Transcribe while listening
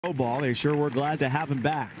Ball. They sure were glad to have him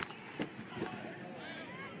back.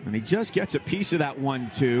 And he just gets a piece of that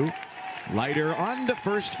 1-2. Leiter on to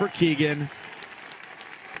first for Keegan.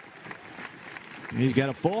 He's got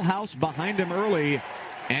a full house behind him early,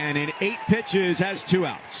 and in 8 pitches has 2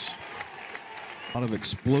 outs. A lot of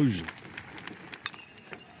explosion.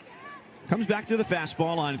 Comes back to the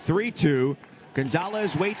fastball on 3-2.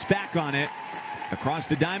 Gonzalez waits back on it. Across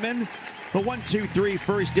the diamond. The 1-2-3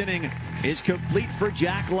 first inning is complete for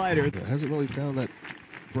Jack Leiter. Hasn't really found that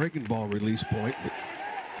breaking ball release point, but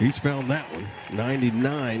he's found that one.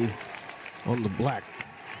 99 on the black.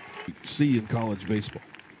 You see in college baseball.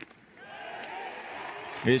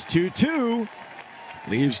 His 2-2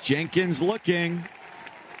 leaves Jenkins looking.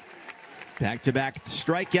 Back-to-back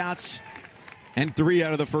strikeouts and 3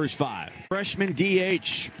 out of the first 5. Freshman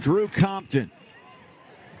DH Drew Compton.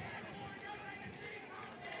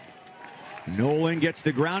 Nolan gets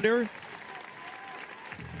the grounder,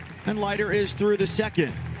 and Leiter is through the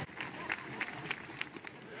second.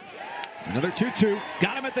 Another 2-2,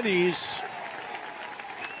 got him at the knees.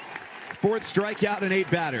 4th strikeout and 8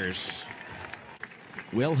 batters.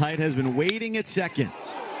 Will Height has been waiting at second.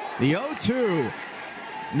 The 0-2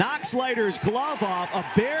 knocks Leiter's glove off, a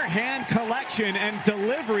bare hand collection and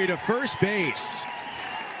delivery to first base.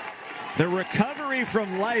 The recovery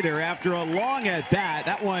from Leiter after a long at bat,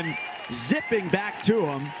 that one zipping back to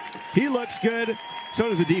him. He looks good, so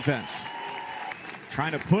does the defense.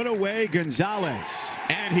 Trying to put away Gonzalez,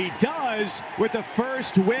 and he does with the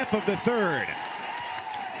first whiff of the 3rd.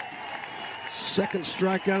 Second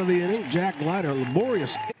strikeout of the inning. Jack Leiter,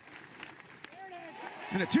 laborious.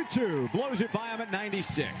 And a 2-2 blows it by him at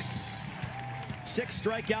 96. 6th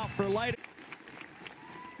strikeout for Leiter.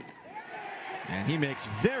 And he makes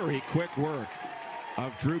very quick work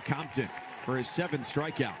of Drew Compton for his 7th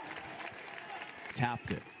strikeout.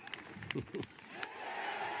 Tapped it.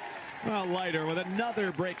 Well, Leiter with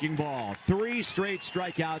another breaking ball. 3 straight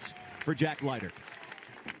strikeouts for Jack Leiter.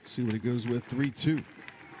 See what he goes with. 3-2.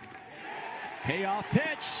 Payoff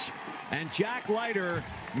pitch, and Jack Leiter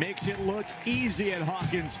makes it look easy at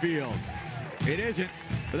Hawkins Field. It isn't,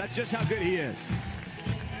 but that's just how good he is.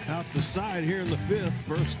 Out the side here in the 5th.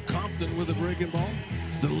 First Compton with a breaking ball.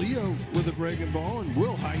 DeLeo with a breaking ball, and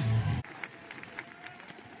Will Height.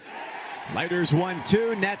 Leiter's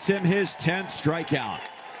 1-2 nets him his 10th strikeout.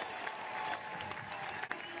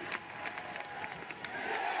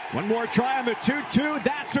 One more try on the 2-2.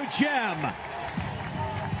 That's a gem.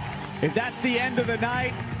 If that's the end of the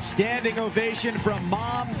night, standing ovation from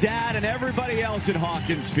Mom, Dad, and everybody else at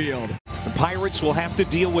Hawkins Field. The Pirates will have to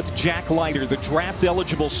deal with Jack Leiter, the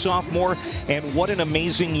draft-eligible sophomore, and what an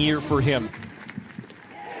amazing year for him.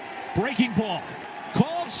 Breaking ball.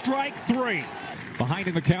 Called strike 3. Behind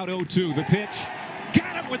in the count, 0-2. The pitch.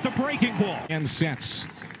 Got him with the breaking ball. And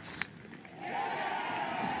sets.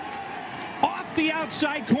 Off the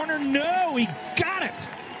outside corner. No, he got it.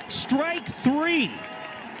 Strike 3.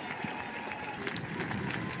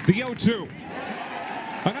 The 0-2.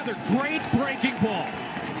 Another great breaking ball.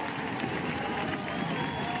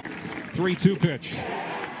 3-2 pitch.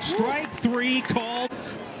 Strike 3 called.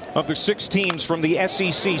 Of the 6 teams from the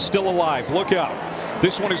SEC still alive, look out.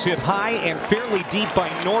 This one is hit high and fairly deep by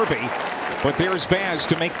Norby, but there's Vaz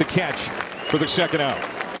to make the catch for the 2nd out.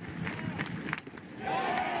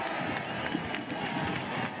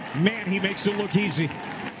 Man, he makes it look easy.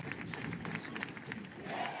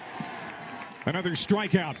 Another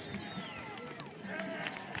strikeout.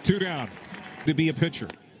 2 down to be a pitcher.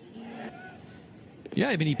 Yeah,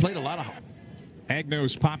 I mean, he played a lot of.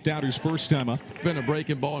 Agnos popped out his first time up. Been a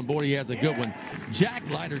breaking ball, and boy, he has a good one. Jack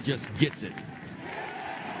Leiter just gets it.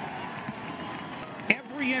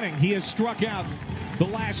 Every inning, he has struck out the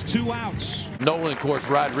last 2 outs. Nolan, of course,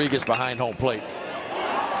 Rodriguez behind home plate.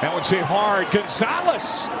 That one's hit hard.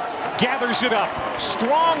 Gonzalez gathers it up.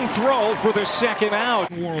 Strong throw for the 2nd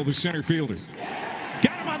out. Worrell, the center fielder.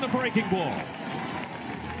 Got him on the breaking ball.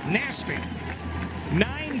 Nasty.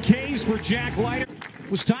 9 Ks for Jack Leiter.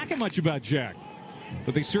 Was talking much about Jack,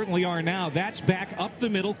 but they certainly are now. That's back up the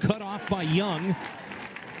middle, cut off by Young,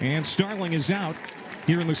 and Starling is out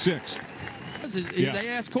here in the 6th. Yeah. They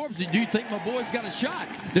asked Corbs, do you think my boy's got a shot?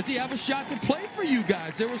 Does he have a shot to play for you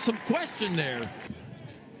guys? There was some question there.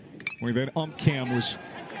 Where that ump cam was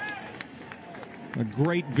a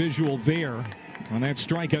great visual there on that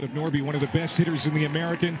strikeout of Norby, one of the best hitters in the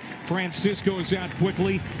American. Francisco is out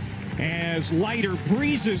quickly as Leiter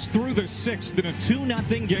breezes through the 6th in a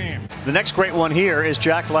 2-0 game. The next great one here is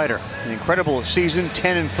Jack Leiter. An incredible season,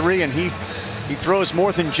 10-3, and he throws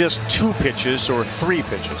more than just 2 pitches or 3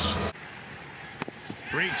 pitches.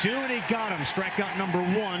 3-2, and he got him. Strikeout number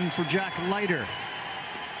 1 for Jack Leiter.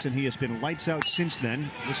 And he has been lights out since then.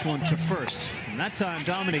 This one to first. And that time,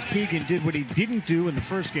 Dominic Keegan did what he didn't do in the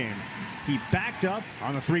first game. He backed up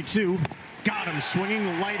on the 3-2. Got him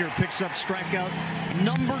swinging. Leiter picks up strikeout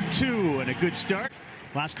number 2. And a good start.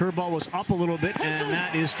 Last curveball was up a little bit, and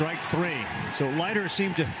that is strike 3. So Leiter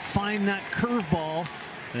seemed to find that curveball.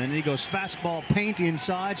 And then he goes fastball paint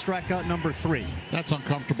inside, strikeout number 3. That's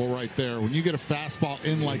uncomfortable right there. When you get a fastball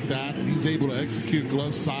in like that, and he's able to execute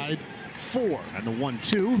glove side. 4 and the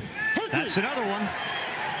 1-2. That's another one.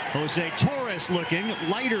 Jose Torres looking.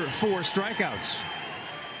 Leiter 4 strikeouts.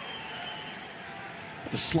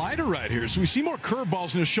 The slider right here. So we see more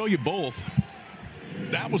curveballs, and to show you both.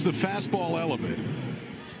 That was the fastball elevated.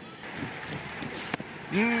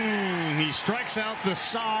 He strikes out the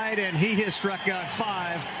side, and he has struck out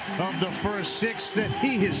 5 of the first 6 that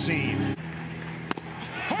he has seen.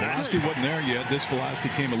 Velocity wasn't there yet. This velocity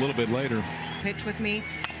came a little bit later. Pitch with me,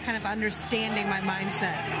 kind of understanding my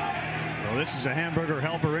mindset. Well, this is a hamburger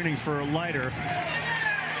helper inning for Leiter.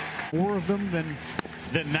 4 of them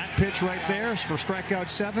than that pitch right there for strikeout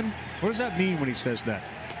 7. What does that mean when he says that?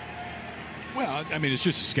 Well, I mean, it's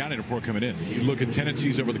just a scouting report coming in. You look at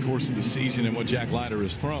tendencies over the course of the season and what Jack Leiter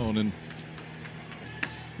has thrown, and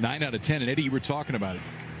 9 out of 10. And Eddie, you were talking about it.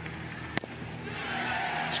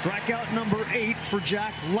 Strikeout number 8 for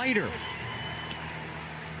Jack Leiter.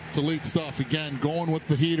 It's elite stuff. Again, going with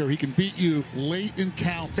the heater. He can beat you late in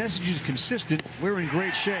counts. Message is consistent. We're in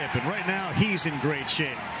great shape, and right now he's in great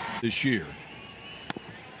shape. This year.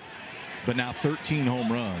 But now 13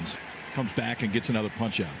 home runs. Comes back and gets another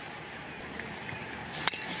punch out.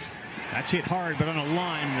 That's hit hard, but on a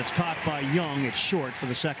line that's caught by Young. It's short for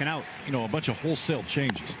the second out. You know, a bunch of wholesale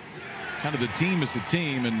changes. Kind of the team is the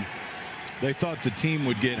team, and they thought the team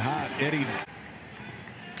would get hot. Eddie.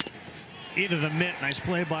 Into the mitt. Nice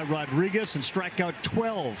play by Rodriguez, and strikeout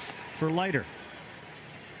 12 for Leiter.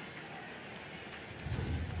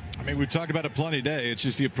 I mean, we've talked about it plenty today. It's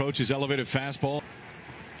just the approach is elevated fastball.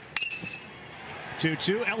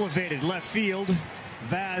 2-2, elevated left field.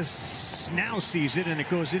 Vaz now sees it, and it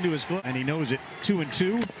goes into his glove, and he knows it.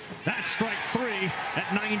 2-2. That's strike 3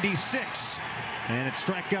 at 96. And it's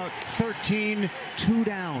strikeout 13, 2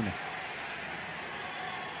 down.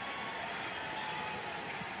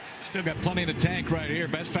 Still got plenty in the tank right here.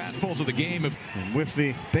 Best fastballs of the game. And with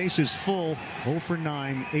the bases full, 0 for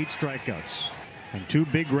 9, 8 strikeouts. And 2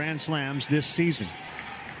 big grand slams this season.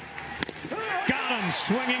 Got him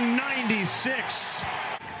swinging 96.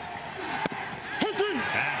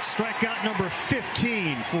 That's strikeout number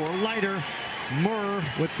 15 for Leiter. Murr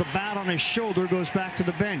with the bat on his shoulder goes back to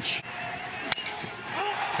the bench.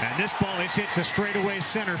 And this ball is hit to straightaway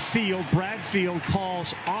center field. Bradfield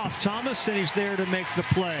calls off Thomas, and he's there to make the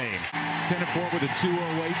play. 10-4 with a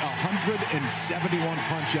 208, 171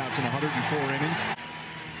 punch-outs in 104 innings.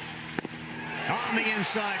 On the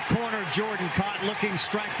inside corner, Jordan caught looking,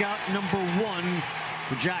 strikeout number 1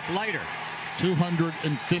 for Jack Leiter.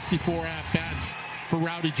 254 at-bats for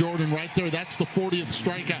Rowdy Jordan right there. That's the 40th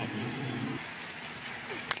strikeout.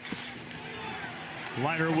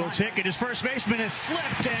 Leiter will take it. His first baseman has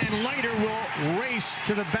slipped, and Leiter will race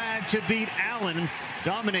to the bag to beat Allen.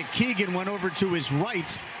 Dominic Keegan went over to his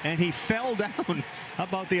right, and he fell down. How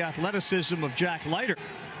about the athleticism of Jack Leiter?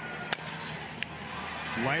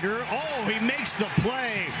 Leiter, oh, he makes the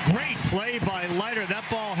play. Great play by Leiter. That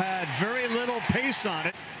ball had very little pace on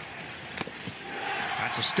it.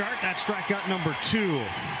 That's a start. That's strikeout number 2.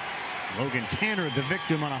 Logan Tanner, the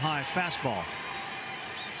victim on a high fastball.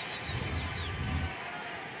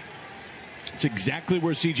 It's exactly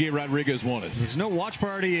where C.J. Rodriguez wanted. There's no watch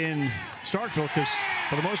party in Starkville because,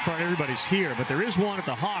 for the most part, everybody's here. But there is one at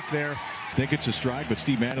the Hawk there. I think it's a strike, but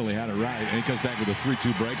Steve Manley had it right. And he comes back with a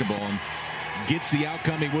 3-2 breaking ball and gets the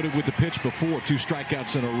outcome he would have with the pitch before. 2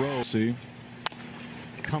 strikeouts in a row. See?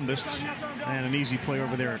 Cumbus, and an easy play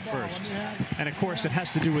over there at first. And, of course, it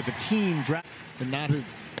has to do with the team draft. And not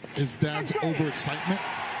his dad's overexcitement.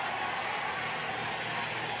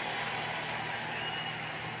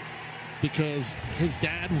 Because his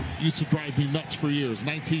dad used to drive me nuts for years,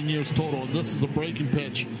 19 years total, and this is a breaking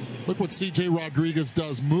pitch. Look what C.J. Rodriguez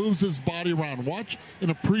does, moves his body around. Watch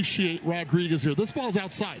and appreciate Rodriguez here. This ball's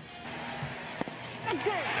outside.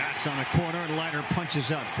 That's on the corner, and Leiter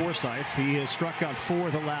punches out Forsythe. He has struck out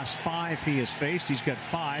 4 the last 5 he has faced. He's got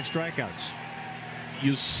 5 strikeouts.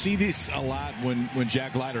 You see this a lot when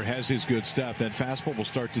Jack Leiter has his good stuff. That fastball will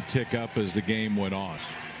start to tick up as the game went on.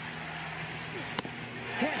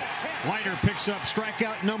 Leiter picks up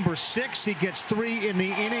strikeout number 6. He gets 3 in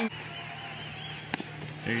the inning.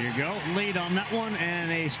 There you go. Lead on that one,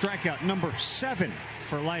 and a strikeout number 7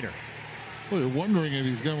 for Leiter. Well, you're wondering if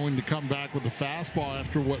he's going to come back with a fastball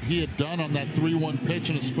after what he had done on that 3-1 pitch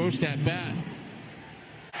in his first at-bat.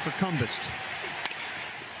 For Cumbest.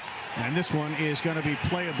 And this one is going to be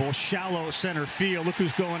playable. Shallow center field. Look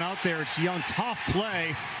who's going out there. It's Young. Tough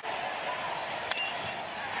play.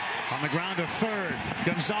 On the ground to third.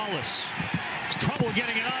 Gonzalez. Has trouble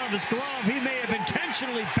getting it out of his glove. He may have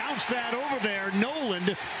intentionally bounced that over there.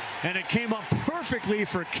 Noland. And it came up perfectly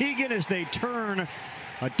for Keegan as they turn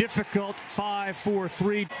a difficult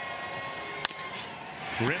 5-4-3.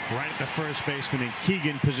 Ripped right at the first baseman, and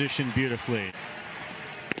Keegan positioned beautifully.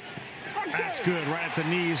 That's good, right at the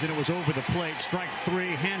knees, and it was over the plate. Strike 3,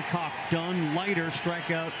 Hancock done. Leiter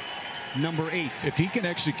strikeout number 8. If he can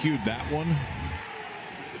execute that one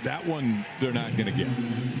they're not going to get.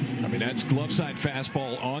 I mean, that's glove side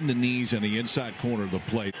fastball on the knees and the inside corner of the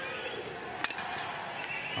plate.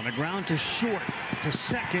 On the ground to short, to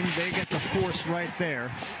second, they get the force right there.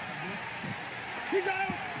 He's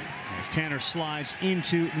out. As Tanner slides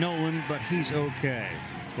into Nolan, but he's okay.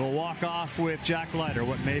 We'll walk off with Jack Leiter,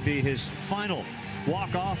 what may be his final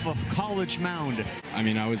walk off a college mound. I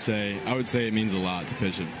mean, I would say it means a lot to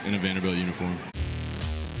pitch in a Vanderbilt uniform.